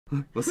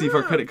Let's see if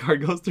our credit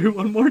card goes through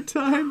one more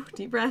time.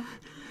 Deep breath.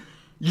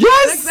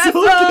 Yes!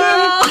 Successful! Okay!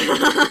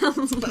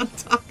 That's what I'm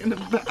talking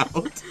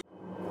about.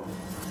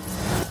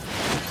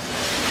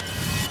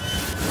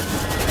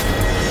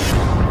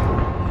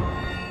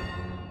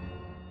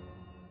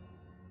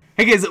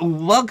 Hey guys,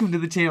 welcome to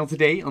the channel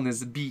today on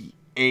this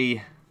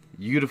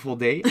beautiful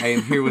day. I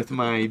am here with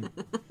my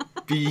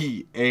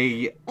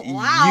beautiful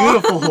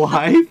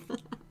wife.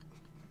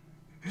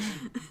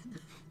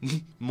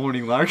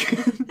 Morning, Lark.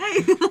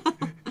 Hey.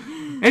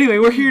 Anyway,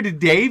 we're here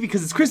today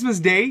because it's Christmas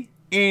Day.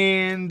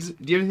 And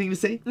do you have anything to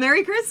say?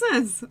 Merry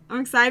Christmas! I'm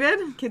excited.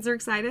 Kids are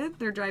excited.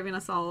 They're driving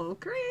us all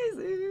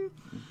crazy.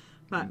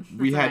 But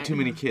we had too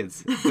many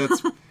kids.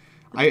 That's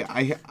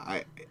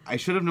I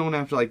should have known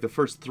after like the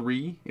first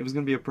 3 it was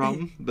gonna be a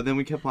problem. But then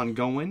we kept on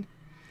going,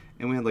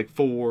 and we had like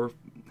 4.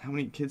 How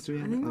many kids do we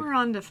have? I think like we're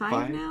on to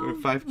 5 now. We're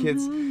 5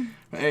 kids.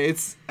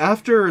 It's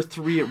after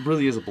 3, it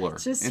really is a blur.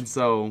 Just and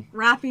so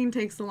wrapping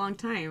takes a long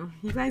time.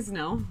 You guys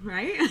know,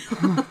 right?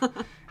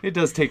 it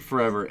does take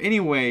forever.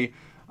 Anyway.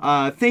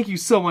 Thank you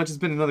so much. It's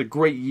been another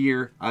great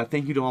year.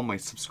 Thank you to all my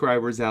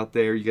subscribers out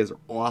there. You guys are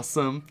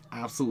awesome.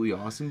 Absolutely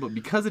awesome. But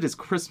because it is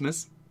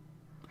Christmas,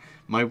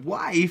 my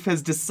wife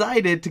has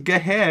decided to go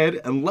ahead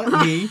and let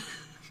me...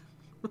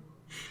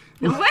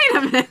 No, wait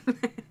a minute.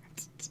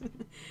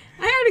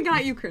 I already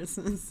got you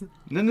Christmas.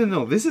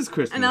 No. This is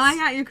Christmas. And I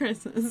got you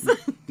Christmas.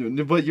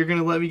 But you're going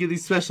to let me get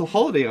these special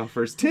holiday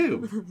offers,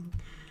 too.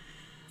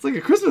 It's like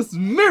a Christmas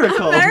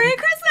miracle. Merry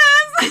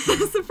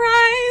Christmas!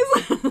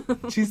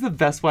 Surprise! She's the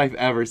best wife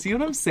ever. See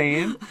what I'm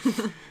saying?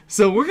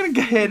 So we're going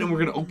to go ahead and we're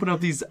going to open up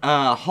these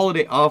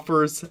holiday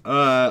offers.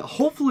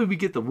 Hopefully we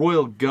get the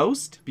Royal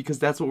Ghost because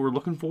that's what we're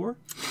looking for.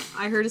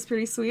 I heard it's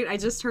pretty sweet. I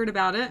just heard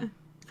about it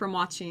from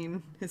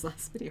watching his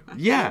last video.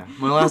 Yeah,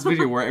 my last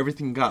video where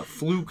everything got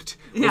fluked.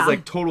 It was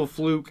like total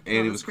fluke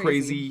and it was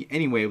crazy.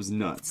 Anyway, it was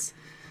nuts.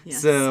 Yes.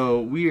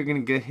 So we are gonna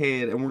go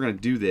ahead and we're gonna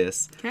do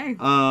this. Okay.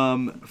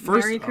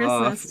 First Merry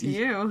Christmas to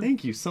you.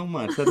 Thank you so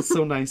much. That is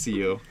so nice of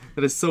you.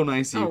 That is so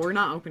nice of you. Oh, we're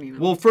not opening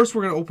them. Well, first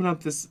we're gonna open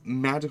up this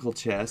magical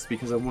chest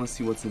because I want to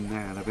see what's in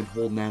that. I've been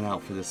holding that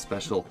out for this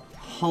special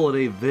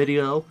holiday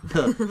video.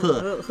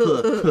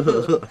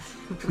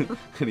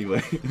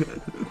 Anyway,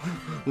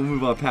 we'll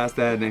move on past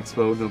that and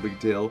expo. No big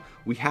deal.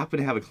 We happen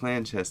to have a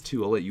clan chest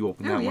too. I'll let you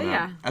open that one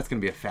up. That's gonna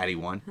be a fatty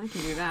one. I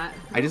can do that.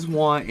 I just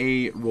want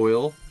a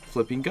royal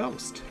flipping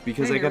ghost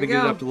because I gotta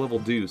get it up to level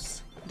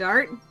deuce.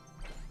 Dart.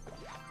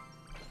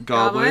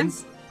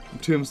 Goblins.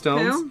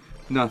 Tombstones.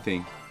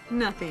 Nothing.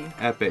 Nothing.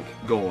 Epic.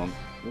 Golem.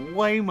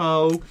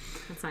 Waymo.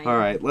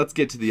 Alright, let's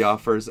get to the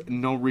offers.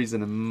 No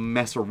reason to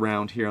mess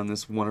around here on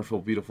this wonderful,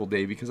 beautiful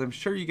day because I'm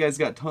sure you guys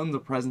got tons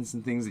of presents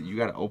and things that you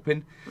gotta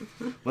open.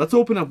 Let's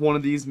open up one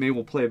of these. Maybe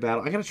we'll play a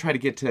battle. I gotta try to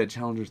get to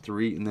Challenger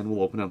 3 and then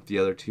we'll open up the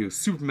other 2.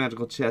 Super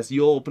magical chest.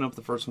 You'll open up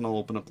the first one, I'll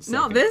open up the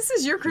second. No, this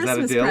is your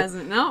Christmas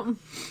present. No.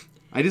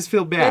 I just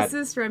feel bad. This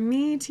is from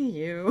me to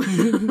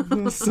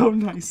you. So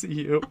nice of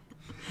you.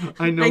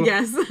 I know. I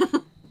guess.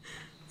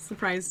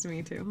 Surprise to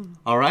me too.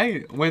 All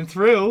right, went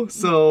through.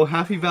 So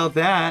happy about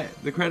that.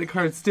 The credit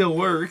card still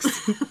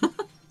works.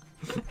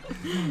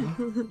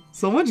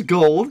 So much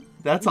gold.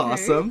 That's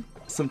awesome.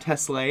 Some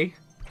Tesla,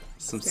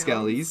 some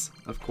Skellies,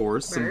 of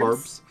course, some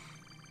Barbs.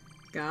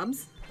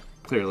 Gobs.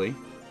 Clearly.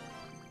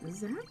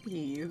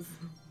 Zappies.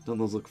 Don't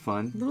those look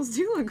fun? Those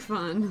do look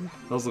fun.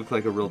 Those look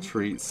like a real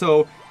treat.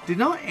 So, did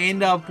not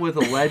end up with a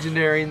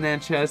legendary in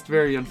that chest.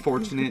 Very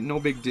unfortunate. No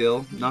big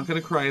deal. Not going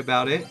to cry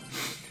about it.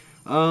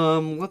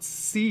 Let's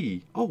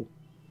see. Oh,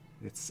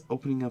 it's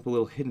opening up a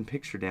little hidden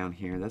picture down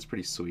here. That's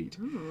pretty sweet.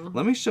 Ooh.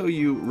 Let me show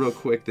you real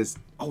quick this.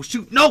 Oh,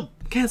 shoot. No!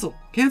 Cancel.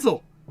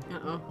 Cancel.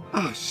 Uh-oh.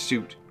 Oh,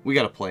 shoot. We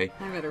got to play.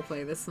 I better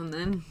play this one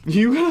then.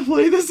 You got to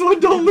play this one?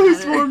 Don't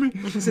lose for me.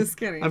 I'm just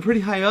kidding. I'm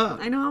pretty high up.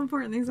 I know how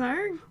important these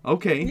are.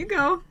 Okay. You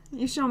go.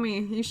 You show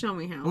me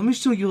how. Let me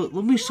show you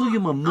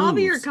my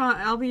moves.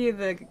 I'll be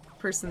the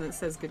person that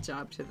says good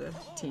job to the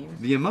team.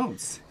 The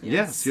emotes.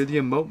 Yes, you're the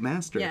emote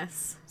master.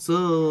 Yes.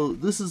 So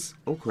this is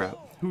oh crap.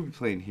 Who are we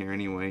playing here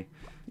anyway?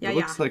 It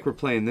looks like we're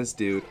playing this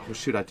dude. Oh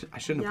shoot, I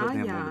shouldn't have put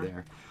him over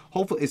there.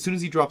 Hopefully as soon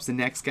as he drops the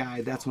next guy,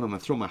 that's when I'm gonna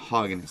throw my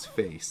hog in his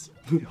face.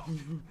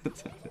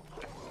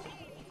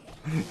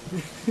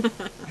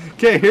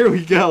 Okay, here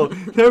we go.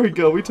 There we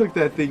go. We took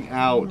that thing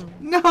out.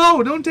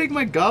 No, don't take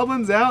my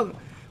goblins out.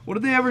 What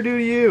did they ever do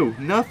to you?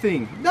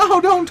 Nothing. No,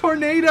 don't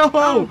tornado.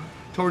 Oh.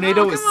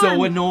 Tornado is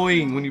so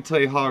annoying when you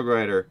play Hog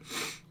Rider.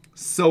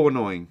 So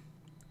annoying.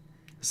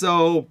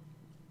 So,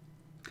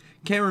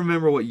 can't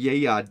remember what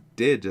Yaya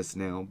did just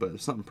now,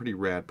 but something pretty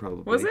rad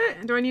probably. Was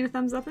it? Do I need a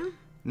thumbs up him?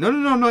 No,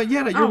 not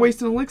yet. You're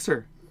wasting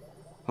elixir.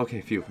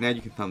 Okay, phew. Now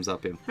you can thumbs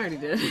up him. I already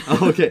did.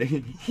 Okay.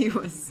 He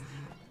was,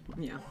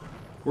 yeah.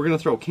 We're going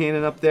to throw a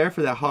cannon up there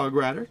for that Hog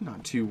Rider.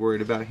 Not too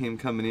worried about him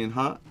coming in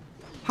hot.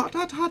 Hot,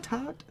 hot, hot,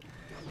 hot.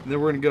 And then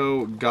we're going to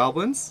go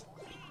Goblins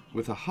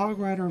with a Hog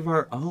Rider of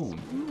our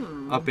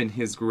own up in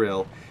his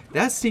grill.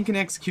 That stinking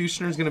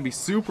Executioner is going to be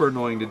super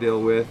annoying to deal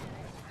with,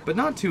 but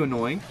not too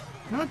annoying.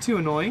 Not too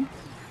annoying.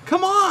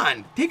 Come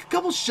on! Take a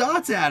couple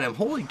shots at him.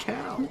 Holy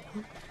cow.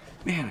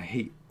 Man,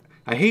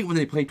 I hate when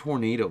they play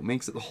tornado. It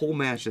makes it the whole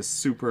match just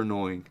super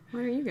annoying.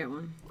 Why don't you get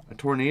one? A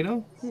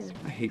tornado? Yeah.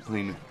 I hate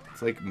playing it.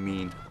 It's like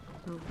mean.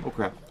 Oh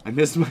crap! I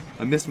missed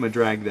my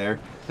drag there.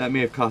 That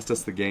may have cost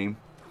us the game.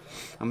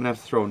 I'm gonna have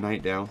to throw a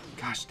knight down.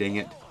 Gosh dang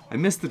it! I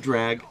missed the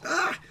drag.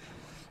 Ah!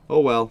 Oh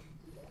well.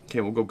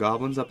 Okay, we'll go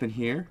goblins up in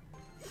here.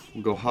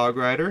 We'll go hog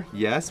rider.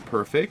 Yes,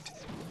 perfect.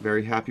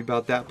 Very happy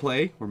about that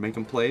play. We're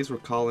making plays. We're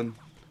calling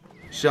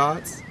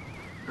shots.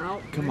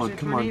 Oh, Come on,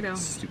 come tornado. on.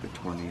 Stupid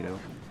tornado.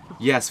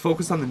 Yes,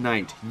 focus on the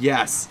knight.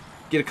 Yes.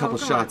 Get a couple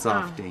shots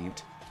off. Dang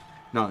it.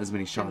 Not as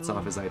many shots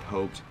off as I'd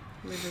hoped.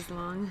 Live as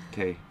long.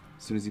 Okay,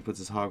 as soon as he puts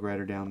his hog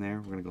rider down there,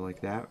 we're going to go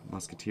like that.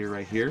 Musketeer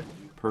right here.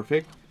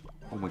 Perfect.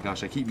 Oh my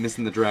gosh, I keep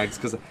missing the drags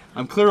because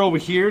I'm clear over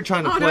here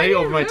trying to play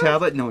over my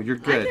tablet. No, you're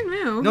good. I can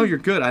move. No, you're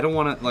good. I don't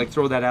want to like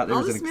throw that out there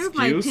as an excuse. I'll just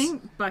move my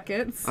paint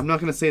buckets. I'm not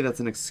going to say that's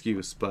an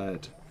excuse,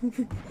 but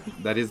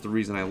that is the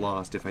reason I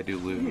lost if I do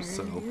lose.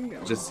 So,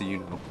 just so you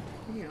know.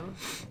 There you go.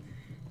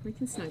 We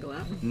can snuggle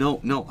up. No,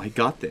 no, I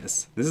got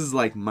this. This is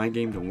like my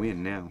game to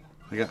win now.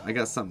 I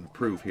got something to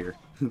prove here.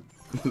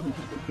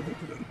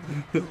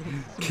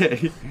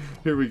 Okay,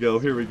 here we go,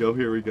 here we go,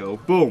 here we go.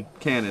 Boom,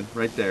 cannon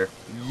right there.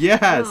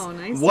 Yes! Oh,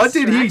 nice what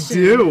did he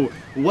distraction. do?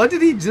 What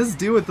did he just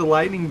do with the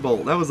lightning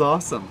bolt? That was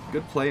awesome.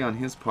 Good play on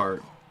his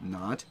part.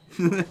 Not.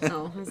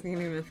 Oh, I was giving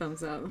him a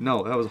thumbs up.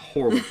 No, that was a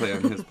horrible play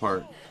on his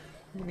part.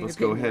 Let's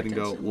go ahead and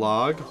go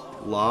log.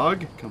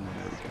 Come on,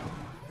 there we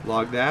go.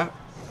 Log that.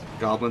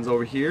 Goblins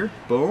over here.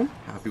 Boom.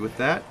 Happy with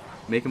that.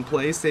 Making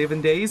plays,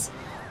 saving days.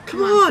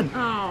 Come on!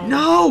 Oh.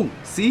 No!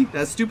 See?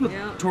 That stupid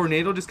Yeah.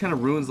 tornado just kind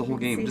of ruins the whole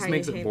game. It just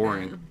makes it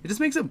boring. It just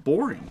makes it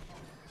boring.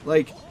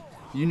 Like,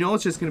 you know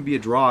it's just going to be a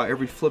draw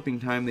every flipping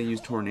time they use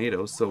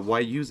tornadoes, so why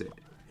use it?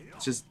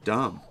 It's just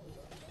dumb.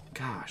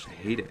 Gosh, I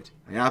hate it.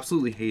 I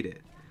absolutely hate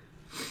it.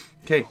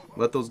 Okay,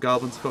 let those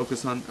goblins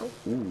focus on...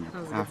 Ooh,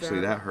 actually,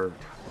 that hurt.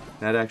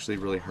 That actually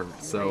really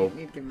hurt. So,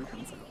 You need to give him a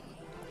thumbs up.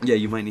 yeah,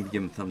 you might need to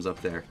give him a thumbs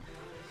up there.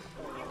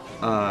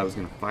 I was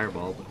going to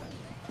fireball, but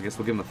I guess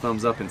we'll give him a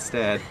thumbs up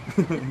instead.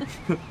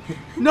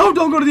 No,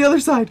 don't go to the other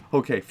side.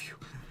 Okay, phew.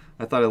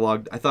 I thought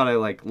I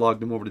like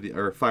logged him over to the,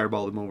 or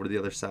fireballed him over to the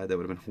other side. That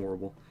would have been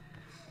horrible.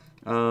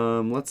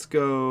 Let's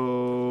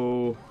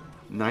go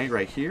knight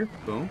right here.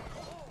 Boom.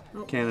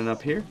 Cannon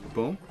up here.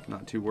 Boom.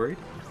 Not too worried.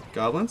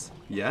 Goblins.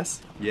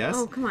 Yes. Yes.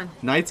 Oh, come on.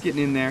 Knight's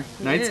getting in there.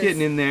 Knight's is.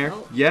 getting in there.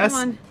 Oh, yes.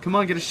 come on. Come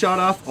on, get a shot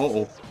off.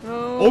 Uh-oh.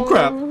 Oh. Oh,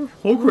 crap.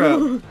 Oh,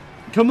 crap.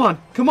 Come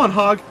on. Come on,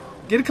 Hog.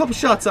 Get a couple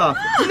shots off.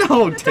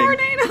 No,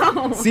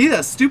 Tornado! See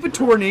that stupid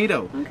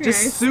tornado? Okay,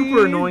 just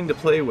super annoying to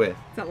play with.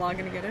 Is that log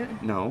gonna get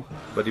it? No,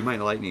 but he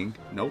might lightning.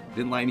 Nope,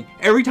 didn't lightning.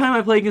 Every time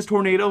I play against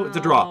tornado, it's a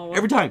draw. Oh.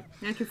 Every time.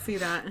 I could see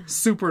that.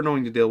 Super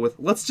annoying to deal with.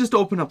 Let's just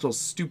open up those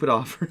stupid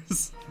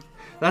offers.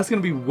 That's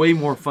gonna be way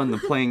more fun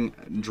than playing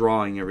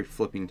drawing every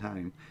flipping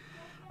time.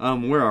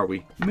 Where are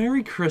we?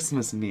 Merry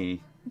Christmas,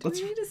 me. Do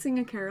we need to sing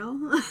a carol?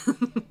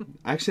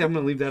 Actually, I'm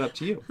gonna leave that up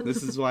to you.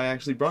 This is why I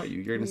actually brought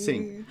you. You're gonna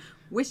sing.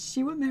 Wish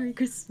you a Merry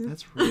Christmas.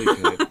 That's really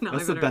good. No,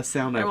 That's the best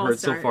sound I've won't heard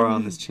so start. far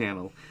on this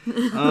channel.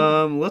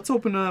 Let's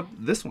open up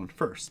this one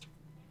first.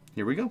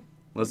 Here we go.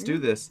 Let's do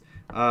this.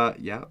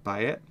 Yeah, buy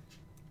it.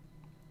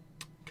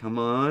 Come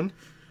on.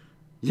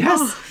 Yes!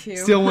 Oh, phew.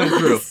 Still went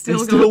through.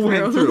 Still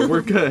went through.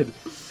 We're good.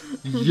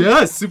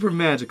 Yes! Super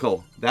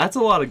magical. That's a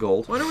lot of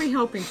gold. What are we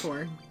hoping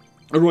for?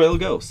 A royal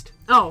ghost.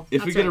 Oh,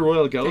 If we that's get a right.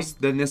 royal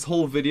ghost, then this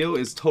whole video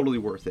is totally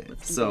worth it.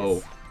 Let's do So,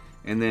 this.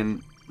 and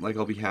then, like,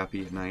 I'll be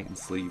happy at night and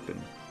sleep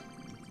and,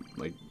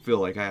 like, feel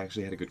like I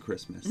actually had a good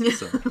Christmas.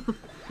 So,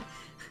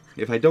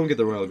 if I don't get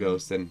the royal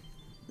ghost, then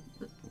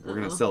we're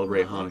going to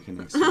celebrate Hanukkah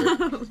next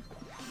year.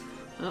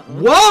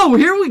 Whoa,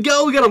 here we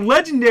go. We got a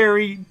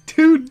legendary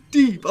 2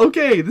 deep.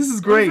 Okay, this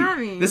is great. What does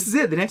that mean? This is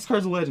it. The next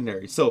card's a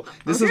legendary. So,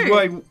 this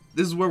Okay.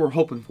 is where we're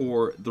hoping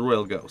for the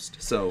royal ghost.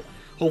 So,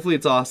 hopefully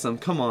it's awesome.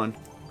 Come on.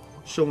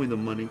 Show me the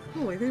money.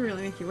 Holy, they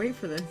really make you wait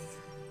for this.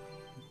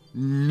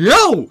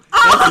 No!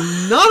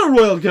 That's not a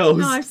royal ghost!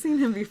 No, I've seen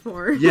him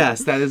before.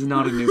 Yes, that is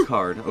not a new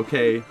card,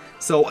 okay?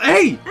 So,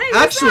 hey! what's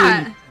actually,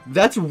 that?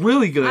 that's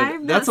really good. I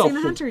have not That's seen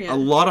the hunter yet. a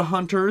lot of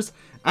hunters.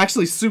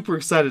 Actually, super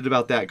excited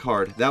about that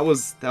card. That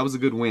was a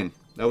good win.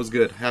 That was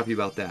good. Happy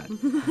about that.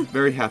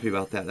 Very happy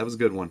about that. That was a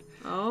good one.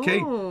 Oh. Okay.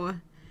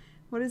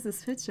 What is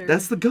this picture?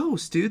 That's the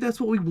ghost, dude. That's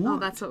what we want.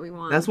 Oh, that's what we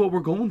want. That's what we're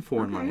going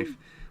for in Okay. life.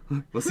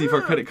 Let's see if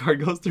our credit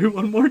card goes through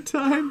one more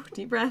time.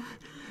 Deep breath.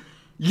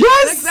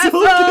 Yes!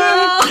 Successful!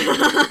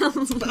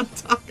 That's what I'm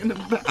talking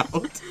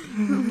about.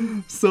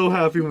 So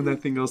happy when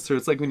that thing goes through.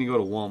 It's like when you go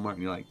to Walmart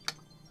and you're like,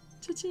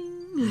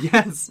 Cha-ching.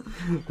 yes!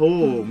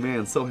 Oh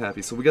man, so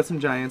happy. So we got some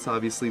giants,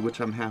 obviously, which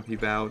I'm happy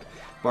about.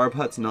 Barb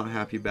Hut's not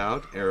happy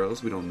about.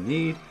 Arrows, we don't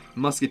need.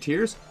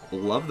 Musketeers,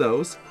 love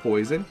those.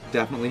 Poison,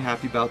 definitely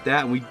happy about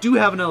that. And we do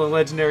have another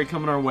legendary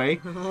coming our way.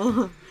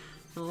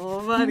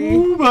 Oh, buddy.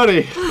 Ooh,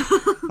 buddy.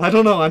 I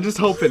don't know. I'm just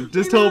hoping.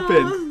 Just I know.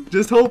 hoping.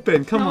 Just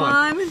hoping. Come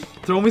on.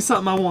 Throw me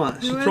something I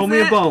want. Who Throw is me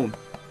a it? bone.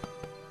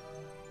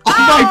 Oh,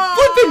 my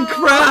flipping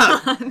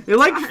crap! It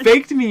like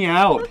faked me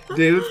out,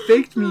 dude. It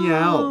faked me Oh,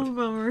 out.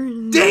 bummer.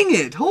 Dang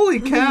it! Holy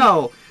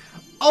cow!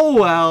 Oh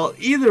well,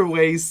 either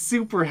way,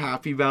 super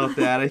happy about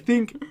that. I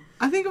think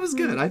it was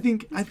good. I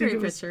think it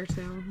was picture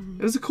too.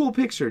 It was a cool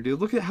picture, dude.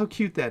 Look at how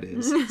cute that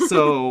is.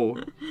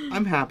 So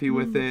I'm happy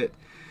with it.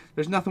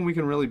 There's nothing we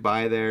can really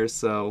buy there,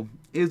 so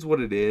is what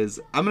it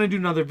is. I'm gonna do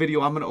another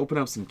video. I'm gonna open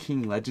up some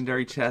King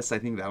Legendary chests. I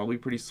think that'll be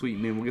pretty sweet.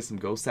 Maybe we'll get some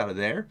ghosts out of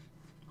there.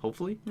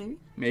 Hopefully.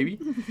 Maybe.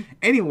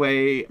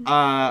 Anyway,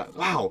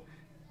 wow.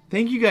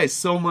 Thank you guys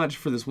so much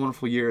for this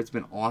wonderful year. It's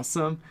been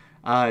awesome.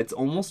 It's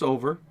almost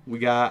over. We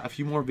got a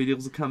few more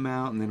videos to come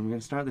out, and then we're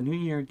going to start the new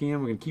year again.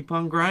 We're going to keep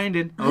on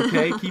grinding,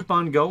 okay? Keep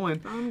on going.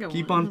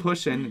 Keep on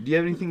pushing. Do you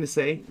have anything to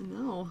say?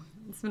 No.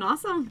 It's been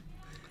awesome.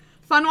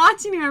 Fun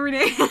watching you every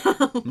day.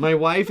 My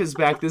wife is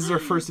back. This is her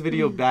first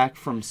video back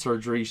from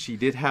surgery. She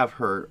did have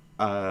her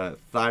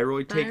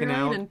thyroid taken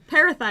out. And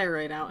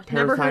parathyroid out.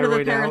 Never heard of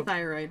the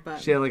parathyroid,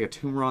 but she had like a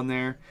tumor on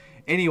there.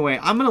 Anyway,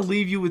 I'm going to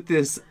leave you with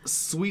this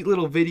sweet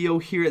little video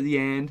here at the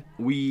end.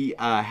 We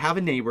have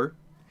a neighbor,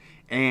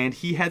 and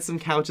he had some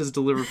couches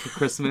delivered for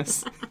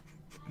Christmas.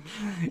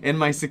 And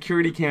my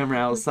security camera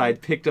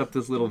outside picked up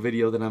this little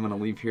video that I'm going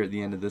to leave here at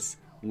the end of this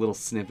little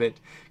snippet.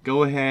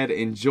 Go ahead,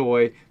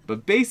 enjoy.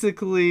 But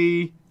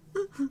basically,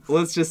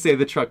 let's just say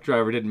the truck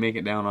driver didn't make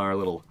it down our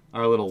little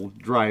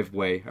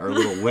driveway, our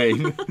little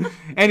lane.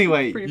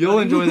 Anyway, you'll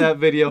enjoy that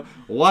video.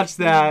 Watch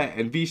that,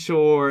 and be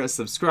sure to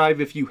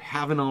subscribe if you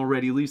haven't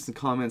already. Leave some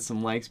comments,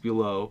 some likes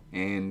below,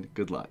 and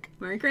good luck.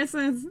 Merry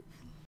Christmas.